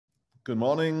Good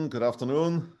morning, good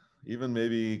afternoon, even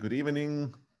maybe good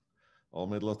evening or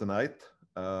middle of the night.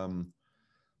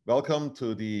 Welcome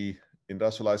to the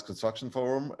Industrialized Construction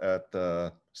Forum at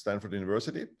Stanford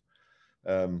University.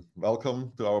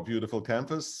 Welcome to our beautiful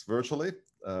campus virtually.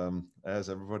 As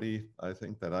everybody, I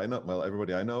think that I know, well,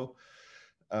 everybody I know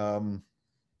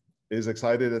is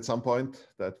excited at some point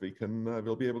that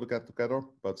we'll be able to get together.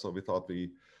 But so we thought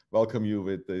we welcome you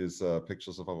with these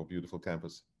pictures of our beautiful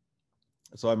campus.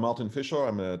 So I'm Martin Fischer.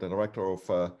 I'm the director of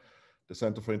the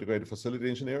Center for Integrated Facility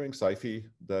Engineering, CIFE,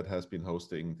 that has been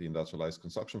hosting the Industrialized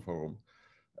Construction Forum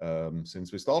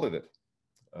since we started it.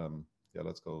 Yeah,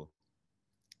 let's go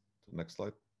to the next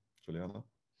slide, Juliana.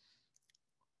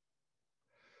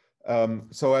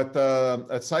 So at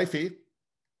CIFE,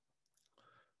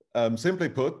 simply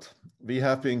put, we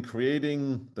have been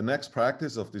creating the next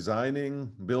practice of designing,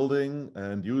 building,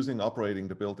 and operating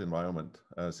the built environment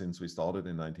since we started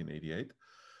in 1988.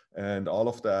 And all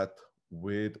of that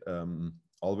with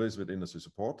always with industry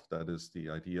support. That is the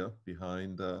idea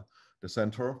behind the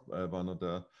center, one of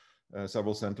the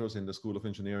several centers in the School of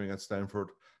Engineering at Stanford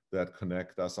that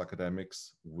connect us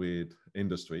academics with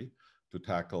industry to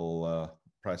tackle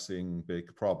pressing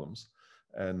big problems.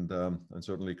 And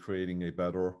certainly creating a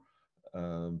better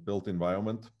built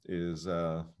environment is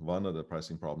one of the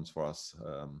pressing problems for us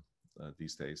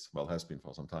these days. Well, has been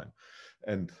for some time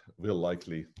and will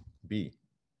likely be.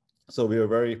 So we are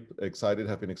very excited,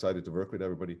 have been excited to work with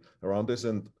everybody around this.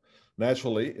 And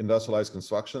naturally, industrialized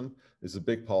construction is a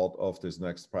big part of this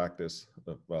next practice,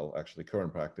 well, actually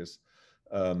current practice,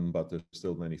 but there's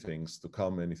still many things to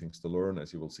come, many things to learn,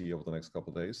 as you will see over the next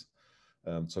couple of days.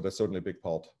 So that's certainly a big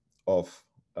part of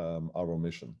our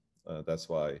mission. That's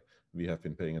why we have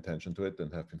been paying attention to it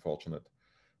and have been fortunate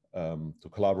to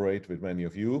collaborate with many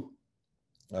of you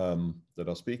that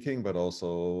are speaking, but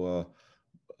also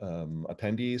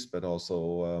attendees, but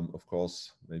also, of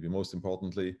course, maybe most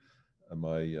importantly,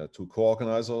 my two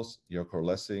co-organizers, Jörg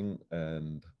Lessing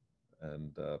and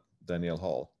Danielle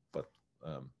Hall. But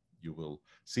you will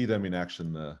see them in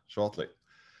action shortly.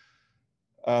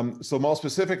 So more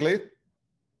specifically,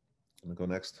 let me go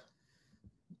next.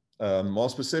 More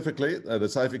specifically, the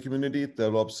CIFE community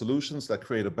develops solutions that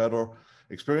create a better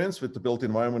experience with the built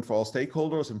environment for all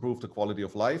stakeholders, improve the quality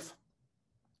of life,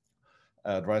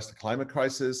 address the climate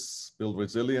crisis, build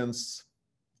resilience,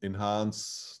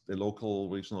 enhance the local,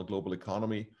 regional, global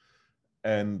economy,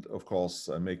 and of course,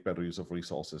 make better use of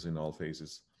resources in all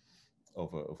phases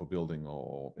of a building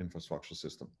or infrastructure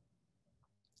system.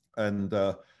 And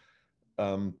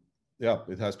yeah,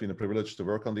 it has been a privilege to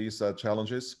work on these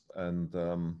challenges. And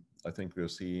I think we're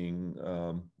seeing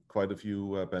quite a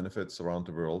few benefits around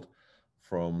the world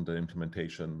from the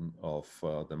implementation of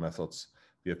the methods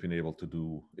we have been able to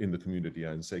do in the community.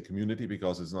 And say community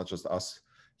because it's not just us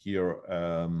here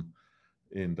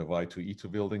in the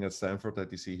Y2E2 building at Stanford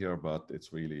that you see here, but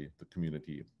it's really the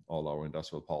community, all our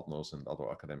industrial partners and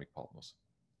other academic partners.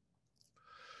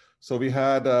 So we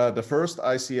had the first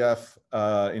ICF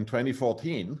in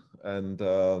 2014, and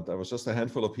there was just a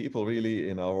handful of people really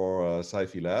in our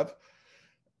CIFE lab.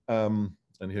 And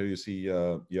here you see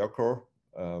Jörg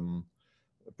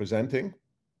presenting.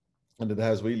 And it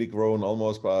has really grown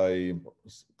almost by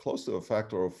close to a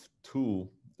factor of 2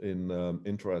 in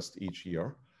interest each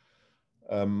year.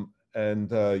 And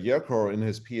Jörg, in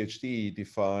his PhD,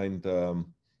 defined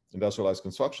industrialized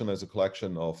construction as a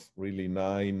collection of really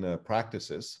 9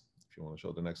 practices. If you want to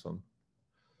show the next one.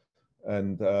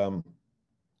 And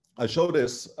I show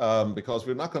this because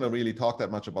we're not going to really talk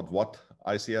that much about what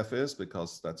ICF is,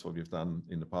 because that's what we've done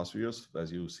in the past few years.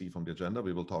 As you see from the agenda,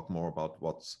 we will talk more about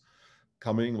what's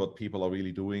coming, what people are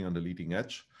really doing on the leading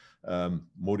edge,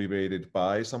 motivated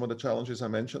by some of the challenges I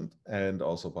mentioned, and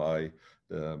also by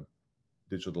the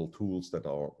digital tools that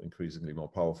are increasingly more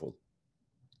powerful.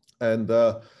 And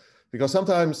because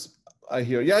sometimes I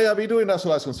hear, yeah, we do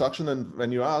industrialized construction. And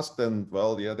when you ask, then,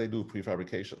 well, yeah, they do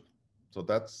prefabrication. So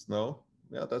that's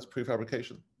that's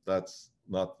prefabrication. That's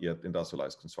not yet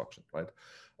industrialized construction, right?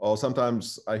 Or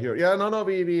sometimes I hear, yeah, no,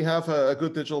 we have a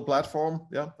good digital platform.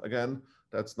 Yeah, again,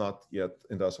 that's not yet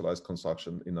industrialized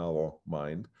construction in our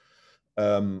mind.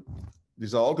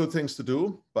 These are all good things to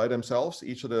do by themselves,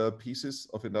 each of the pieces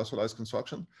of industrialized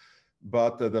construction.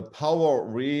 But the power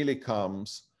really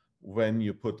comes when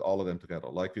you put all of them together,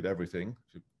 like with everything.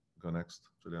 If you go next,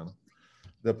 Juliana.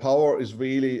 The power is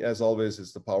really, as always,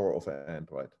 is the power of and,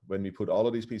 right? When we put all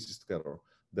of these pieces together,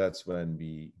 that's when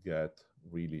we get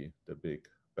really the big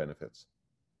benefits.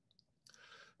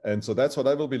 And so that's what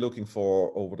I will be looking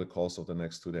for over the course of the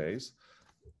next 2 days.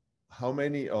 How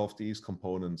many of these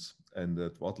components and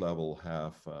at what level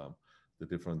have the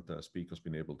different speakers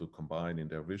been able to combine in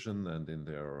their vision and in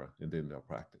their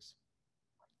practice.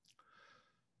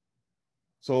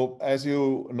 So as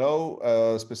you know,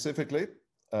 specifically,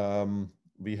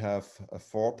 we have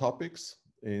 4 topics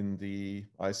in the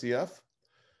ICF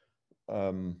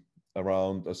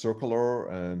around a circular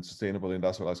and sustainable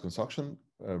industrialized construction,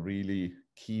 a really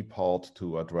key part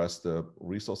to address the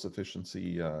resource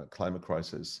efficiency, climate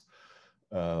crisis,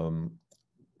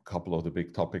 couple of the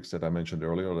big topics that I mentioned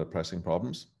earlier, the pressing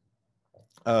problems.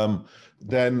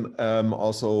 Then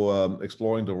also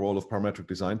exploring the role of parametric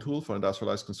design tool for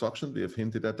industrialized construction. We have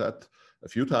hinted at that a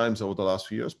few times over the last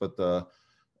few years, but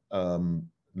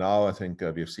now I think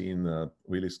we have seen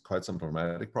really quite some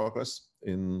dramatic progress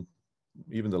in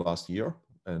even the last year,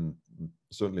 and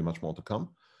certainly much more to come.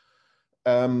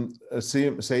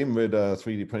 Same with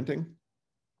 3D printing,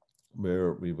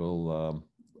 where we will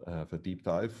have a deep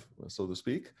dive, so to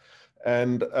speak.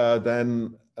 And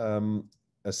then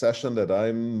a session that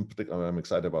I'm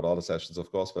excited about all the sessions,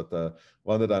 of course, but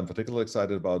one that I'm particularly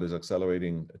excited about is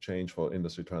accelerating change for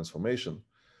industry transformation.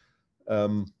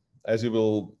 As you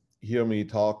will hear me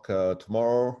talk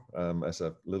tomorrow, as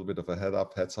a little bit of a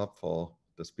heads up for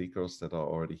the speakers that are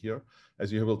already here,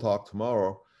 as you will talk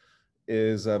tomorrow,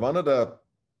 is one of the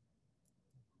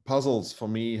puzzles for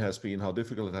me has been how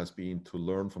difficult it has been to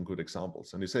learn from good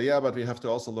examples. And you say, yeah, but we have to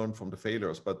also learn from the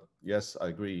failures. But yes, I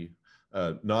agree.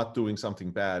 Not doing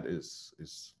something bad is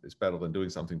better than doing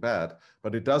something bad,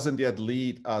 but it doesn't yet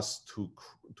lead us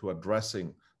to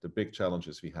addressing the big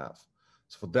challenges we have.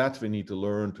 So for that, we need to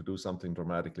learn to do something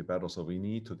dramatically better. So we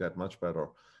need to get much better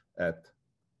at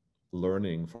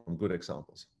learning from good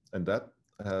examples. And that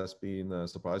has been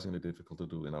surprisingly difficult to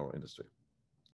do in our industry.